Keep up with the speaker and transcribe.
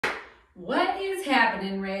What is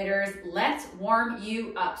happening, Raiders? Let's warm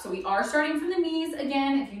you up. So we are starting from the knees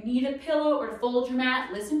again. If you need a pillow or to fold your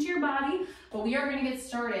mat, listen to your body. But we are going to get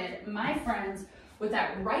started, my friends, with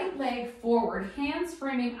that right leg forward, hands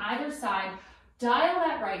framing either side. Dial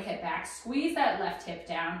that right hip back, squeeze that left hip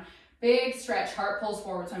down. Big stretch, heart pulls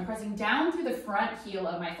forward. So I'm pressing down through the front heel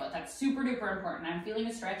of my foot. That's super duper important. I'm feeling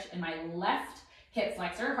a stretch in my left hip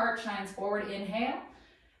flexor. Heart shines forward, inhale.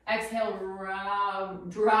 Exhale,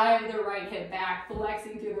 drive the right hip back,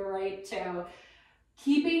 flexing through the right toe.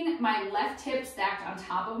 Keeping my left hip stacked on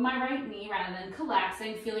top of my right knee rather than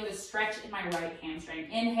collapsing, feeling a stretch in my right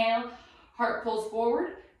hamstring. Inhale, heart pulls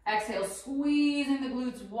forward. Exhale, squeezing the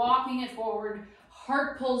glutes, walking it forward.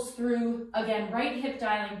 Heart pulls through. Again, right hip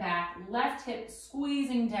dialing back, left hip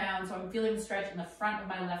squeezing down. So I'm feeling the stretch in the front of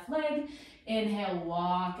my left leg. Inhale,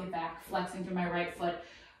 walk it back, flexing through my right foot.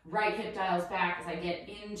 Right hip dials back as I get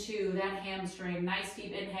into that hamstring. Nice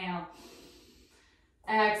deep inhale.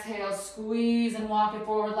 Exhale, squeeze and walk it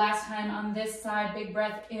forward. Last time on this side, big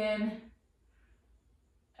breath in.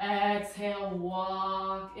 Exhale,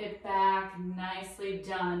 walk it back. Nicely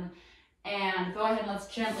done. And go ahead and let's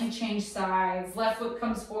gently change sides. Left foot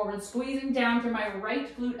comes forward, squeezing down through my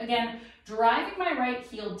right glute. Again, driving my right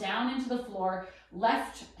heel down into the floor.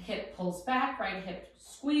 Left hip pulls back, right hip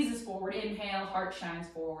squeezes forward. Inhale, heart shines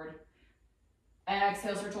forward.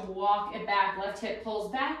 Exhale, start to walk it back. Left hip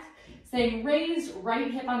pulls back. Staying raised,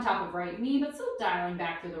 right hip on top of right knee, but still dialing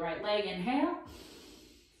back through the right leg. Inhale.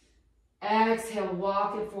 Exhale,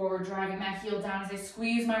 walk it forward, driving that heel down as I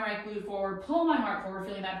squeeze my right glute forward, pull my heart forward,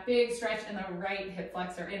 feeling that big stretch in the right hip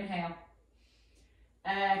flexor. Inhale.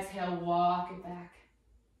 Exhale, walk it back.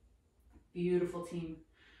 Beautiful, team.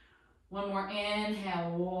 One more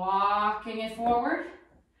inhale, walking it forward,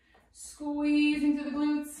 squeezing through the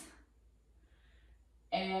glutes.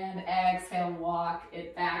 And exhale, walk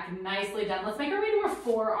it back. Nicely done. Let's make our way to our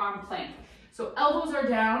forearm plank. So elbows are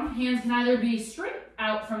down. Hands can either be straight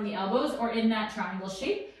out from the elbows or in that triangle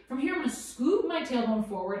shape. From here, I'm going to scoop my tailbone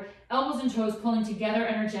forward, elbows and toes pulling together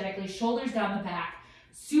energetically, shoulders down the back.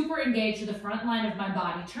 Super engaged to the front line of my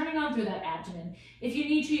body, turning on through that abdomen. If you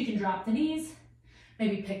need to, you can drop the knees,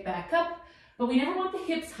 maybe pick back up. But we never want the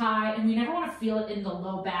hips high and we never want to feel it in the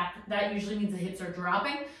low back. That usually means the hips are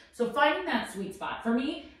dropping. So finding that sweet spot. For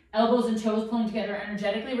me, elbows and toes pulling together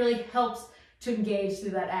energetically really helps to engage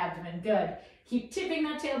through that abdomen. Good. Keep tipping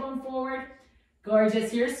that tailbone forward.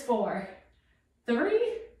 Gorgeous. Here's 4,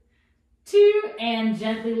 3, 2, and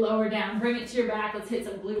gently lower down. Bring it to your back. Let's hit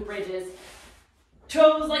some glute bridges.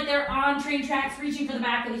 Toes like they're on train tracks, reaching for the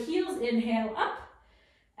back of the heels. Inhale up.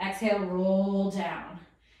 Exhale, roll down.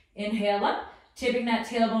 Inhale up, tipping that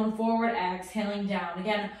tailbone forward, exhaling down.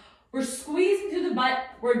 Again, we're squeezing through the butt,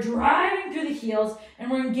 we're driving through the heels,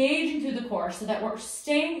 and we're engaging through the core so that we're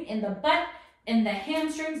staying in the butt, in the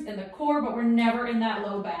hamstrings, in the core, but we're never in that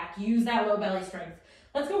low back. Use that low belly strength.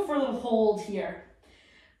 Let's go for a little hold here.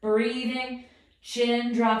 Breathing,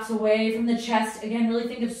 chin drops away from the chest. Again, really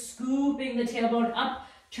think of scooping the tailbone up,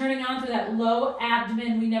 turning on through that low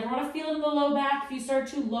abdomen. We never want to feel it in the low back. If you start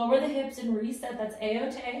to lower the hips and reset, that's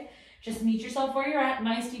A-OK. Just meet yourself where you're at.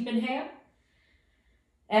 Nice deep inhale.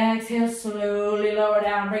 Exhale, slowly lower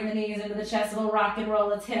down. Bring the knees into the chest, a little rock and roll.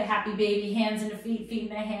 Let's hit a happy baby. Hands into feet, feet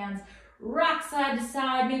into hands. Rock side to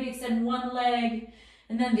side. Maybe extend one leg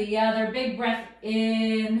and then the other. Big breath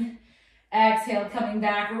in. Exhale, coming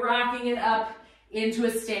back, rocking it up into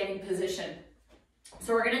a standing position.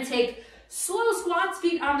 So we're going to take slow squats,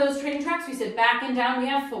 feet on those train tracks. We sit back and down. We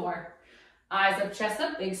have 4. Eyes up, chest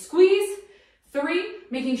up, big squeeze. 3,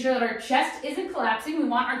 making sure that our chest isn't collapsing. We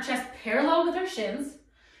want our chest parallel with our shins.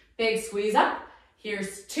 Big squeeze up.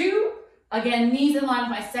 Here's 2. Again, knees in line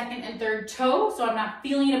with my second and third toe, so I'm not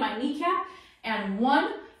feeling it in my kneecap. And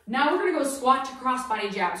 1. Now we're going to go squat to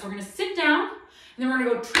crossbody jab. So we're going to sit down, and then we're going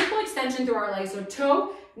to go triple extension through our legs. So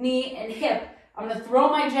toe, knee, and hip. I'm going to throw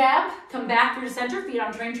my jab, come back through the center, feet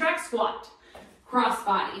on train track, squat,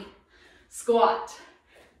 crossbody, squat,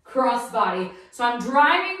 crossbody. So I'm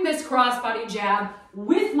driving this crossbody jab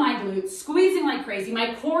with my glutes, squeezing like crazy.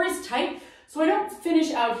 My core is tight, so I don't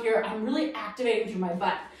finish out here. I'm really activating through my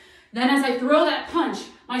butt. Then as I throw that punch,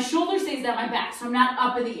 my shoulder stays down my back, so I'm not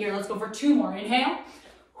up in the ear. Let's go for 2 more. Inhale,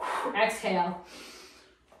 exhale.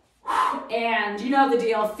 And you know the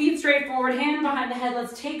deal. Feet straight forward, hand behind the head.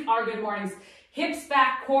 Let's take our good mornings. Hips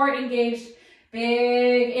back, core engaged.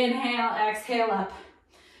 Big inhale, exhale up.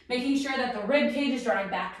 Making sure that the rib cage is drawing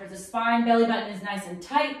back towards the spine. Belly button is nice and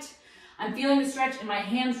tight. I'm feeling the stretch in my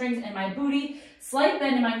hamstrings and my booty. Slight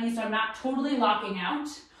bend in my knees so I'm not totally locking out.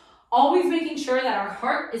 Always making sure that our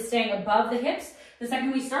heart is staying above the hips The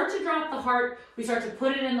second we start to drop the heart, we start to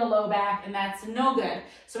put it in the low back, and that's no good.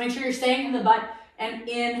 So make sure you're staying in the butt and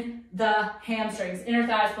in the hamstrings. Inner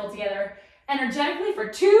thighs pulled together energetically for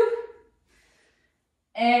 2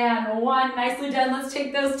 and 1. Nicely done. Let's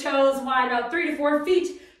take those toes wide, about 3 to 4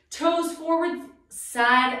 feet. Toes forward,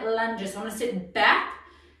 side lunges. So I'm gonna sit back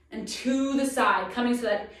and to the side, coming so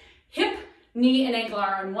that hip, knee, and ankle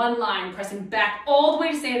are in one line, pressing back all the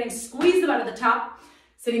way to standing. Squeeze the butt at the top,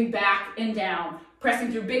 sitting back and down,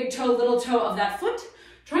 pressing through big toe, little toe of that foot,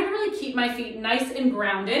 trying to really keep my feet nice and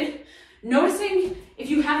grounded. Noticing if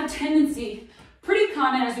you have a tendency, pretty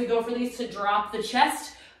common as we go for these, to drop the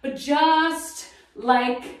chest, but just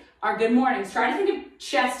like our good mornings, try to think of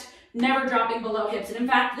chest never dropping below hips. And in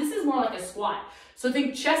fact, this is more like a squat. So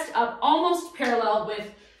think chest up, almost parallel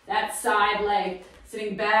with that side leg,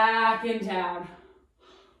 sitting back and down.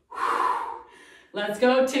 Let's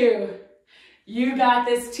go 2. You got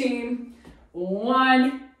this, team.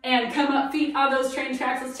 1, and come up, feet on those train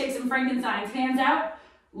tracks. Let's take some Frankensteins. Hands out,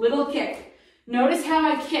 little kick. Notice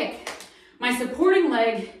how I kick. My supporting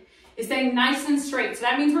leg is staying nice and straight. So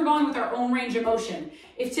that means we're going with our own range of motion.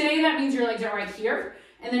 If today that means your legs are right here,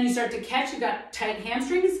 and then you start to catch, you've got tight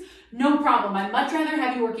hamstrings, no problem. I'd much rather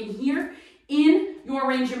have you working here in your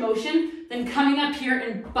range of motion than coming up here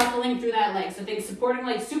and buckling through that leg. So think supporting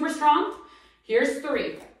leg super strong. Here's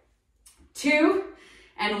 3, 2,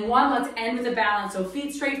 and 1. Let's end with a balance. So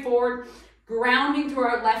feet straight forward, grounding through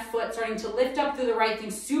our left foot, starting to lift up through the right.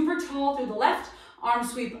 Think super tall through the left. Arm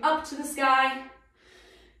sweep up to the sky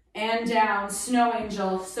and down, snow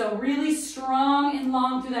angel. So really strong and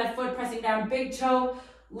long through that foot, pressing down big toe,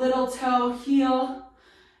 little toe, heel,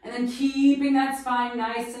 and then keeping that spine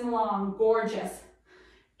nice and long. Gorgeous.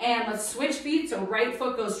 And let's switch feet. So right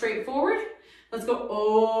foot goes straight forward. Let's go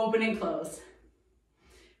open and close.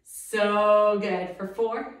 So good. For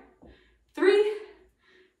 4, 3,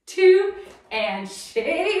 2, and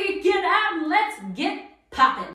shake it out. Let's get popping.